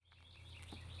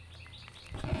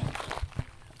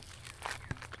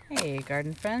Hey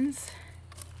garden friends,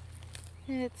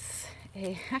 it's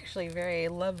actually very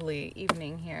lovely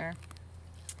evening here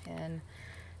in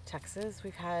Texas.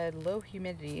 We've had low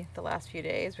humidity the last few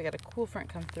days. We got a cool front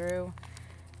come through,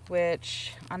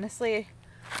 which honestly,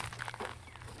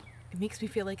 it makes me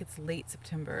feel like it's late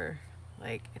September.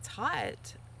 Like it's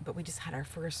hot, but we just had our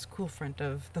first cool front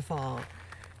of the fall.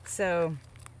 So,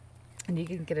 and you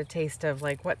can get a taste of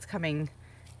like what's coming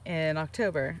in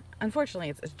October. Unfortunately,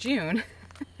 it's June.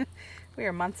 We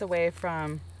are months away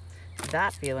from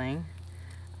that feeling.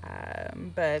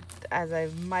 But as I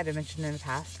might have mentioned in the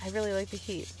past, I really like the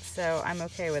heat, so I'm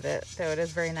okay with it. Though it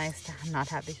is very nice to not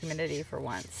have the humidity for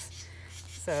once.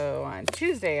 So on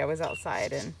Tuesday, I was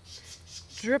outside and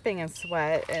dripping in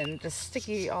sweat and just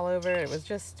sticky all over. It was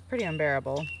just pretty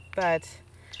unbearable. But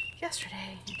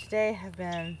yesterday and today have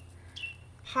been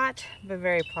hot but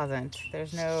very pleasant.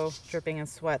 There's no dripping in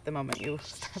sweat the moment you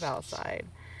step outside.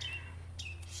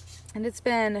 And it's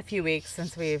been a few weeks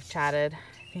since we've chatted.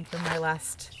 I think my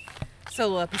last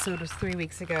solo episode was 3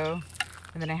 weeks ago.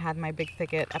 And then I had my Big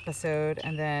Thicket episode.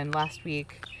 And then last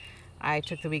week I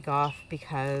took the week off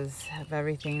because of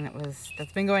everything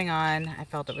that's been going on. I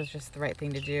felt it was just the right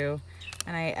thing to do.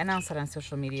 And I announced that on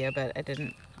social media, but I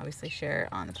didn't obviously share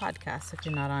it on the podcast. So if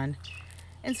you're not on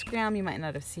Instagram, you might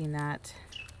not have seen that.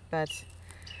 But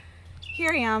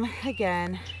here I am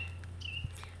again.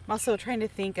 I'm also trying to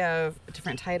think of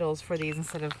different titles for these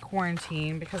instead of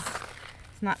quarantine, because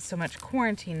it's not so much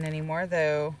quarantine anymore,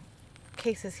 though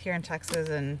cases here in Texas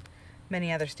and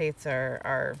many other states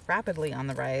are rapidly on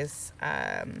the rise,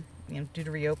 due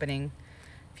to reopening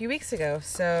a few weeks ago.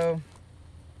 So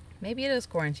maybe it is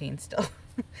quarantine still.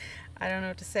 I don't know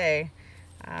what to say.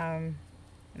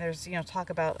 There's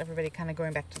talk about everybody kind of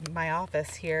going back to my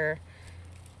office here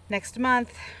next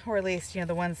month, or at least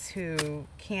the ones who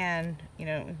can,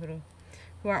 who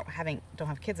don't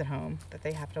have kids at home that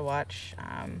they have to watch.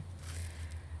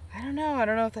 I don't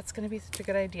know if that's going to be such a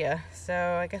good idea, so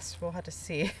I guess we'll have to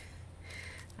see.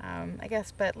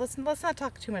 But let's not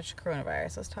talk too much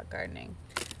coronavirus. Let's talk gardening.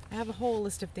 I have a whole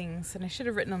list of things and I should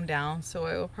have written them down, so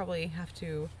I will probably have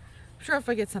to, I'm sure if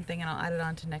I get something and I'll add it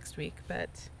on to next week.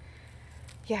 But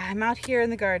yeah, I'm out here in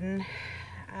the garden.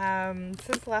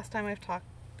 Since the last time I've talked,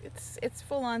 it's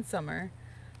full on summer.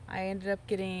 I ended up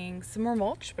getting some more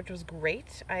mulch, which was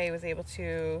great. I was able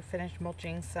to finish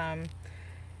mulching some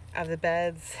of the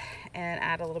beds and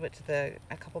add a little bit to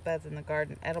a couple beds in the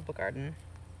garden, edible garden.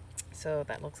 So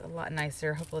that looks a lot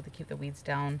nicer. Hopefully to keep the weeds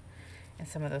down in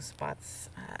some of those spots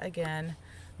again.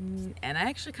 And I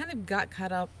actually kind of got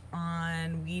caught up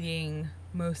on weeding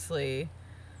mostly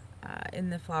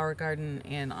in the flower garden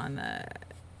and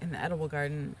in the edible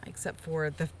garden, except for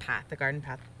the path. The garden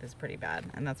path is pretty bad,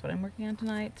 and that's what I'm working on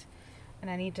tonight. And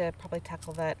I need to probably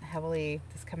tackle that heavily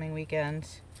this coming weekend.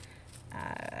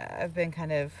 I've been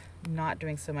kind of not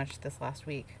doing so much this last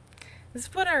week. This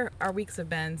is what our weeks have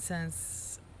been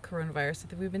since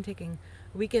coronavirus. We've been taking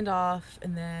a weekend off,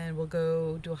 and then we'll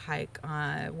go do a hike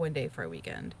on one day for a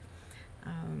weekend.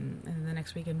 And then the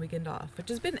next weekend off,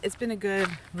 which it's been a good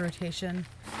rotation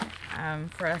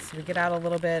for us. We get out a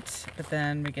little bit, but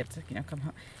then we get to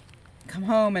come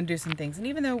home and do some things. And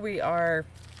even though we are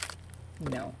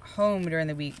home during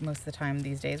the week most of the time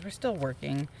these days, we're still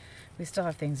working. We still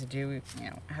have things to do. We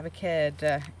have a kid,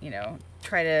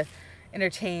 try to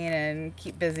entertain and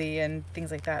keep busy and things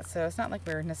like that. So it's not like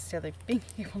we're necessarily being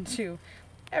able to do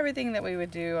everything that we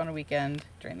would do on a weekend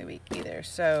during the week either.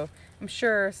 So I'm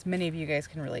sure many of you guys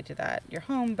can relate to that. You're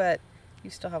home, but you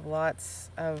still have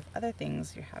lots of other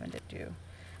things you're having to do.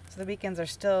 So the weekends are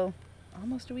still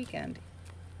almost a weekend.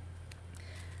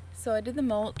 So I did the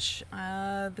mulch.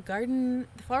 The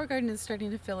flower garden is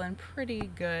starting to fill in pretty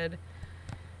good.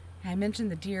 I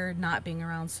mentioned the deer not being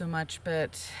around so much,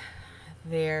 but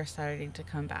they're starting to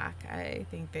come back. I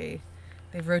think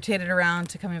they've rotated around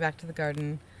to coming back to the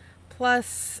garden.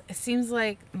 Plus, it seems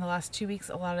like in the last 2 weeks,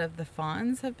 a lot of the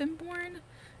fawns have been born.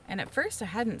 And at first, I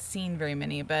hadn't seen very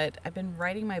many, but I've been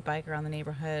riding my bike around the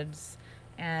neighborhoods,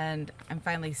 and I'm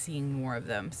finally seeing more of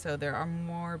them. So there are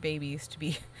more babies to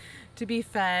be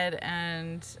fed,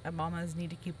 and mamas need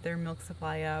to keep their milk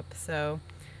supply up. So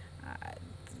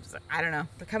I don't know.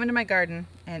 They're coming to my garden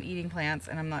and eating plants,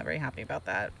 and I'm not very happy about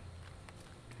that.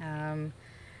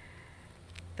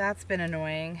 That's been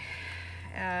annoying.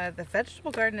 The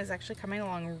vegetable garden is actually coming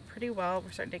along pretty well.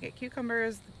 We're starting to get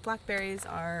cucumbers. The blackberries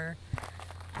are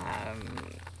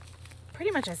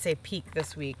pretty much, I'd say, peak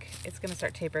this week. It's going to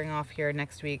start tapering off here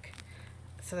next week.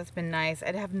 So that's been nice.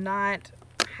 I have not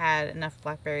had enough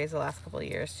blackberries the last couple of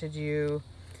years to do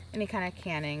any kind of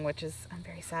canning, which is I'm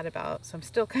very sad about. So I'm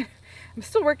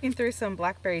still working through some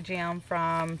blackberry jam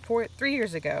from 3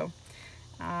 years ago.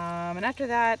 And after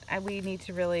that, we need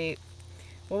to really.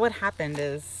 Well, what happened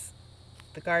is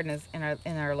the garden is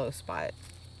in our low spot,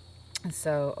 and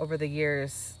so over the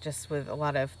years, just with a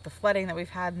lot of the flooding that we've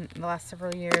had in the last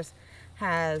several years,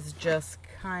 has just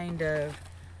kind of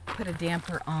put a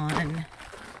damper on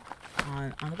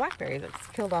the blackberries. It's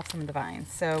killed off some of the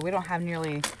vines, so we don't have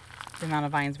nearly the amount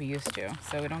of vines we used to.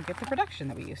 So we don't get the production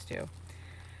that we used to.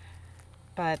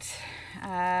 But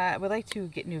I would like to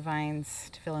get new vines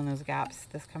to fill in those gaps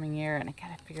this coming year, and I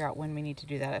gotta figure out when we need to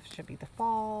do that. If it should be the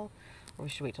fall, or we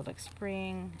should wait till next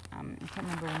spring. I can't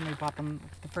remember when we bought them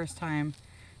the first time,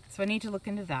 so I need to look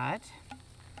into that.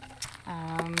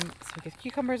 So we get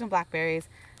cucumbers and blackberries,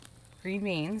 green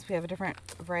beans. We have different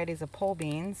varieties of pole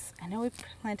beans. I know we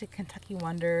planted Kentucky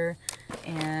Wonder,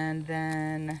 and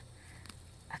then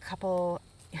a couple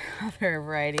other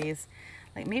varieties,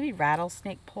 like maybe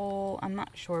rattlesnake pole. I'm not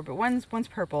sure, but one's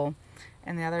purple,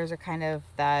 and the others are kind of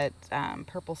that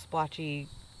purple splotchy,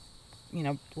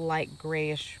 light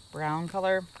grayish brown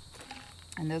color.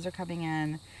 And those are coming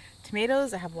in.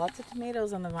 Tomatoes, I have lots of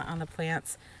tomatoes on the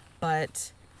plants,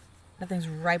 but nothing's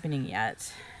ripening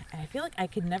yet. And I feel like I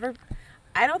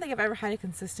don't think I've ever had a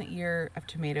consistent year of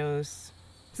tomatoes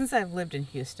since I've lived in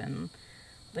Houston.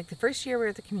 Like the first year we were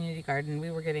at the community garden, we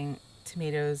were getting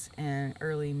tomatoes in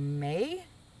early May,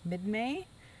 mid-May.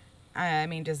 I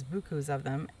mean, just bukus of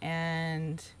them.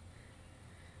 And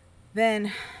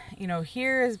then,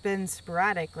 here has been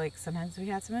sporadic. Like sometimes we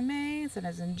had some in May,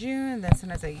 sometimes in June, then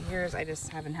sometimes years I just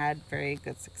haven't had very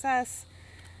good success.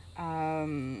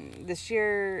 This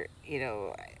year,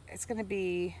 it's going to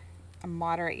be a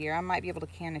moderate year. I might be able to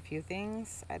can a few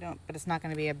things. But it's not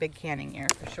going to be a big canning year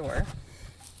for sure.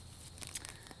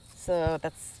 So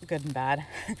that's good and bad.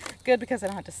 Good because I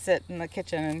don't have to sit in the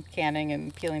kitchen and canning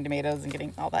and peeling tomatoes and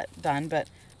getting all that done, but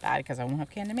bad because I won't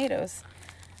have canned tomatoes.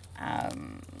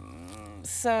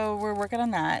 So we're working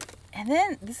on that. And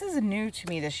then this is new to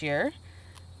me this year.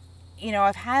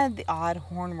 I've had the odd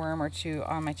hornworm or two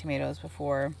on my tomatoes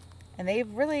before, and they've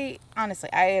really,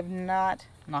 honestly, I have not,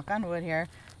 knock on wood here,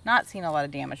 not seen a lot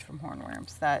of damage from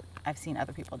hornworms that I've seen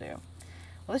other people do.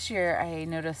 Well, this year I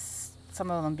noticed some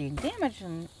of them being damaged,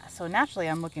 and so naturally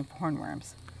I'm looking for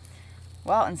hornworms.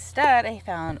 Well, instead I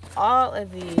found all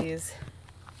of these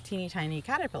teeny tiny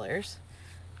caterpillars,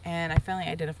 and I finally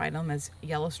identified them as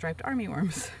yellow striped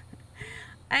armyworms.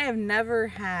 I have never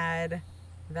had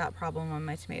that problem on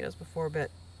my tomatoes before,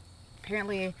 but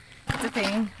apparently it's a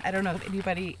thing. I don't know if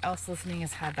anybody else listening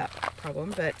has had that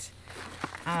problem, but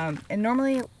and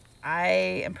normally I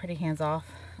am pretty hands off.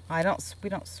 I don't spray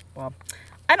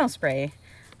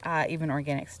even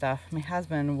organic stuff. My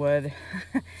husband would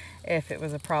if it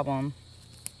was a problem.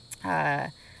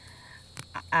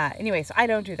 Anyway, so I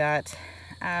don't do that.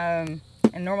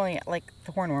 And normally, like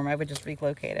the hornworm, I would just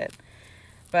relocate it.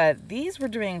 But these were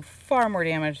doing far more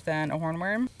damage than a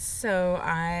hornworm. So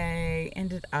I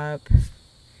ended up,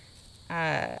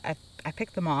 I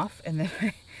picked them off, and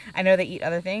then I know they eat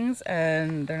other things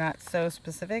and they're not so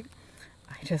specific.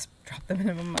 I just dropped them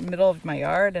in the middle of my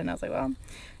yard, and I was like, well,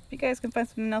 if you guys can find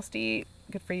something else to eat,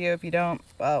 good for you. If you don't,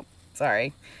 well,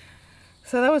 sorry.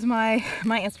 So that was my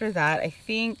answer to that. I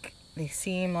think they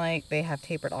seem like they have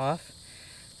tapered off,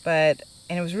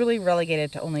 and it was really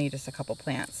relegated to only just a couple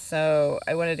plants. So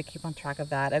I wanted to keep on track of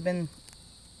that. I've been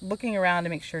looking around to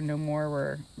make sure no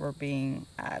more were being,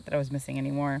 that I was missing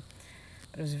anymore.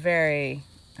 But I was very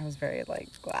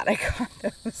glad I got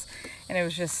those. And it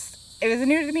was a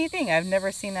new to me thing. I've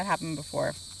never seen that happen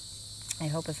before. I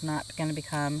hope it's not going to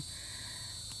become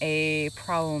a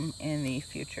problem in the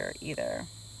future either.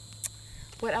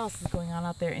 What else is going on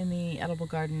out there in the edible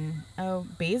garden? Oh,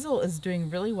 basil is doing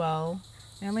really well.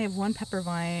 I only have one pepper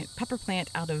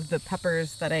plant out of the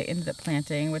peppers that I ended up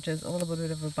planting, which is a little bit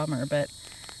of a bummer, but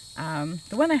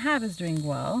the one I have is doing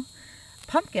well.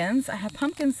 Pumpkins, I have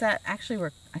pumpkins that actually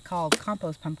I called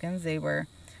compost pumpkins. They were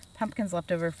pumpkins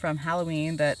left over from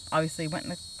Halloween that obviously went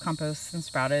in the compost and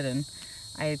sprouted, and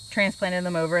I transplanted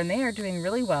them over, and they are doing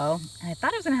really well. And I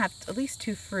thought I was going to have at least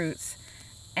 2 fruits,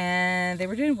 and they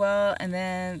were doing well, and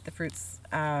then the fruits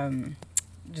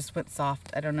just went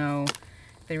soft. I don't know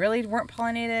if they really weren't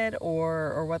pollinated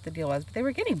or what the deal was, but they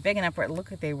were getting big enough where it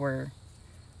looked like it was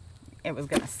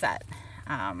going to set.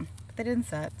 But they didn't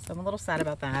set, so I'm a little sad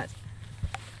about that.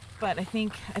 But I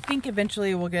think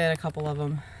eventually we'll get a couple of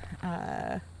them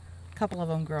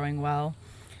growing well.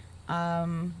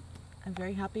 I'm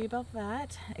very happy about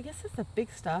that. I guess that's the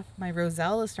big stuff. My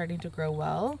roselle is starting to grow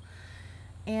well.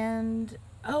 And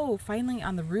finally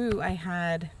on the rue,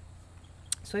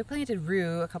 So I planted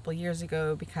rue a couple years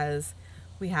ago because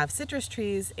we have citrus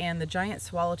trees and the giant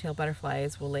swallowtail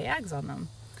butterflies will lay eggs on them.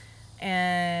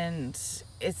 And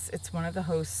it's one of the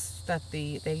hosts that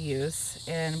they use,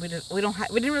 and we didn't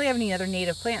really have any other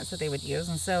native plants that they would use,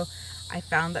 and so I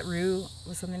found that rue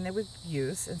was something they would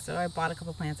use, and so I bought a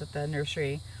couple plants at the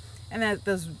nursery, and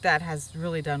that has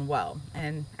really done well.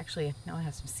 And actually now I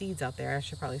have some seeds out there. I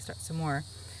should probably start some more.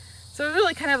 So it's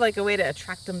really kind of like a way to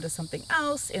attract them to something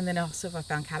else. And then also, if I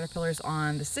found caterpillars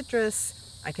on the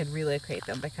citrus, I could relocate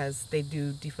them because they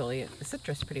do defoliate the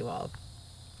citrus pretty well.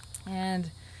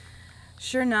 And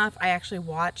sure enough, I actually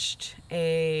watched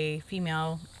a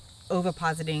female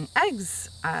ovipositing eggs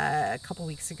a couple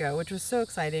weeks ago, which was so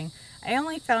exciting. I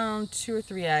only found 2 or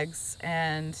 3 eggs,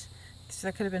 and so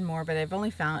there could have been more, but I've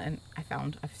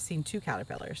seen 2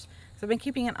 caterpillars. So I've been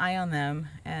keeping an eye on them,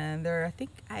 and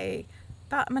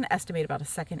I'm going to estimate about a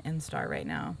second instar right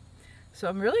now. So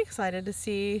I'm really excited to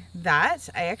see that.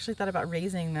 I actually thought about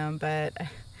raising them, but I'm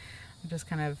just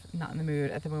kind of not in the mood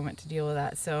at the moment to deal with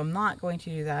that. So I'm not going to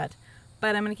do that.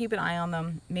 But I'm going to keep an eye on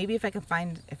them. Maybe if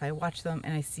I watch them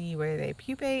and I see where they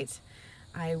pupate,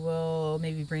 I will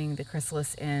maybe bring the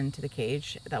chrysalis into the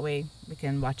cage. That way we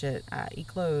can watch it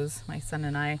eclose, my son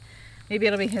and I. Maybe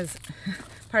it'll be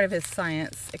part of his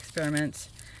science experiment.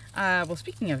 Well,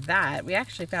 speaking of that, we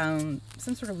actually found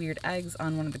some sort of weird eggs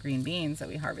on one of the green beans that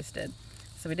we harvested.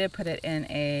 So we did put it in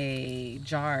a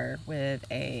jar with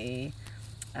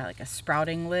like a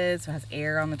sprouting lid, so it has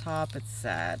air on the top. It's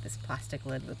this plastic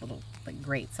lid with little like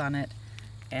grates on it,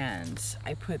 and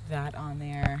I put that on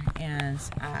there, and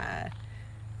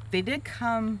they did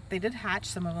hatch,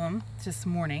 some of them this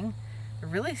morning. They're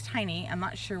really tiny. I'm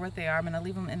not sure what they are. I'm gonna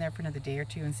leave them in there for another day or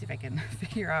two and see if I can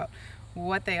figure out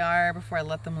what they are before I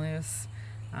let them loose.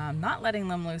 Not letting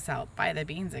them loose out by the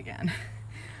beans again.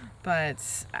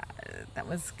 But that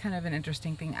was kind of an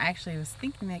interesting thing. I actually was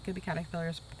thinking they could be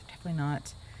caterpillars, but they're definitely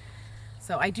not.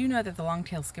 So I do know that the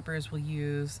long-tailed skippers will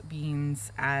use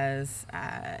beans as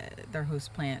their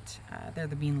host plant. They're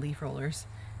the bean leaf rollers,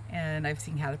 and I've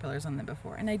seen caterpillars on them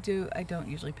before. And I don't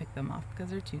usually pick them off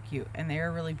because they're too cute, and they are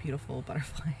really beautiful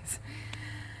butterflies.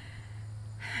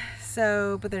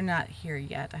 So, but they're not here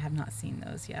yet. I have not seen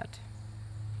those yet.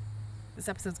 This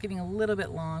episode's getting a little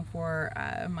bit long for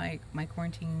my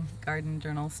quarantine garden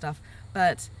journal stuff,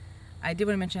 but I did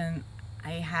want to mention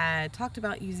I had talked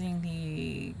about using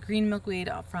the green milkweed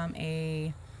from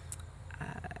a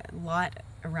lot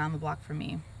around the block from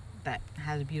me that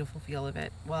had a beautiful feel of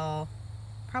it. Well,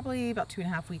 probably about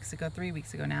 2.5 weeks ago, 3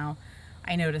 weeks ago now,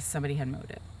 I noticed somebody had mowed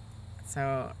it.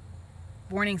 So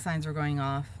warning signs were going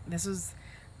off.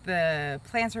 The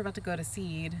plants were about to go to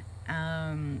seed.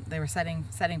 They were setting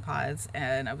pods,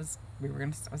 and I was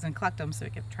gonna collect them so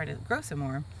we could try to grow some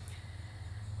more.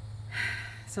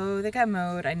 So they got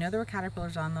mowed. I know there were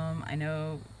caterpillars on them. I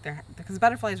know because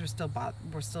butterflies were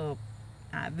still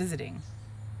visiting.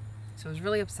 So I was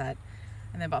really upset.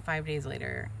 And then about 5 days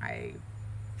later, I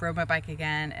rode my bike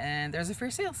again, and there's a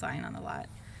for sale sign on the lot.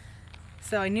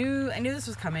 So I knew this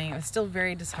was coming. It was still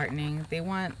very disheartening. They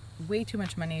want way too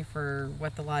much money for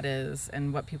what the lot is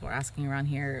and what people are asking around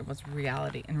here. What's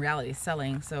in reality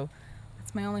selling. So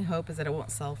that's my only hope, is that it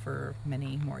won't sell for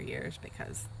many more years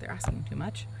because they're asking too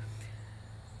much.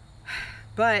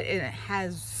 But it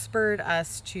has spurred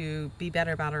us to be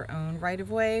better about our own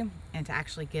right-of-way and to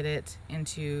actually get it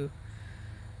into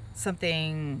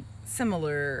something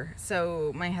similar.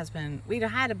 So my husband, we'd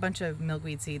had a bunch of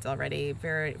milkweed seeds already,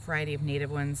 variety of native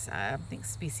ones, I think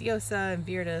Speciosa and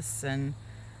Viridis and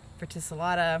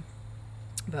Verticillata,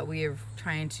 but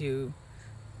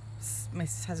my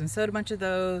husband sowed a bunch of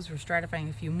those. We're stratifying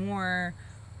a few more.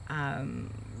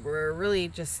 We're really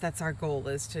that's our goal,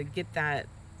 is to get that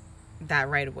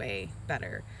right away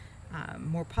better,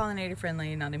 more pollinator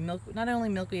friendly, not only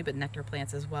milkweed but nectar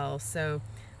plants as well. So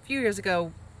a few years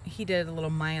ago he did a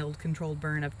little mild controlled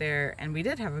burn up there, and we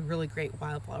did have a really great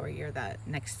wildflower year that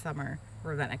next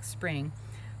spring,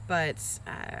 but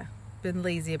been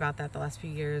lazy about that the last few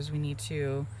years. We need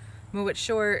to mow it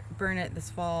short, burn it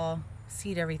this fall,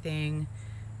 seed everything,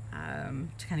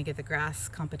 to kind of get the grass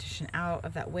competition out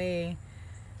of that way.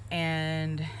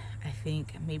 And I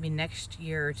think maybe next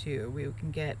year or two we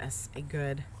can get us a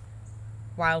good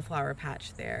wildflower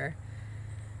patch there.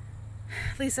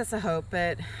 At least that's a hope,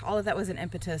 but all of that was an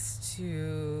impetus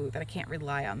that I can't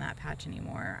rely on that patch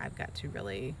anymore. I've got to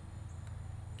really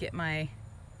get my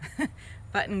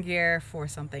butt in gear for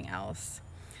something else.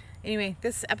 Anyway,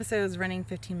 this episode is running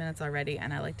 15 minutes already,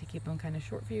 and I like to keep them kind of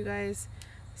short for you guys.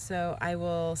 So I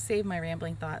will save my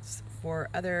rambling thoughts for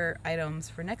other items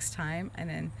for next time, and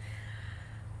then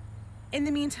In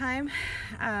the meantime,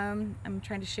 I'm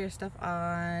trying to share stuff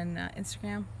on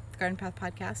Instagram, Garden Path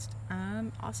Podcast,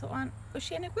 also on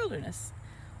Oceanic Wilderness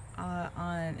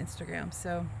on Instagram.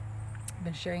 So I've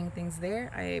been sharing things there.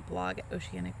 I blog at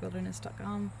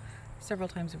oceanicwilderness.com several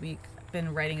times a week. I've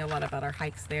been writing a lot about our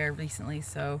hikes there recently,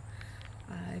 so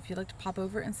if you'd like to pop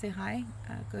over and say hi,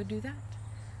 go do that.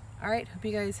 All right, hope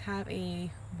you guys have a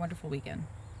wonderful weekend.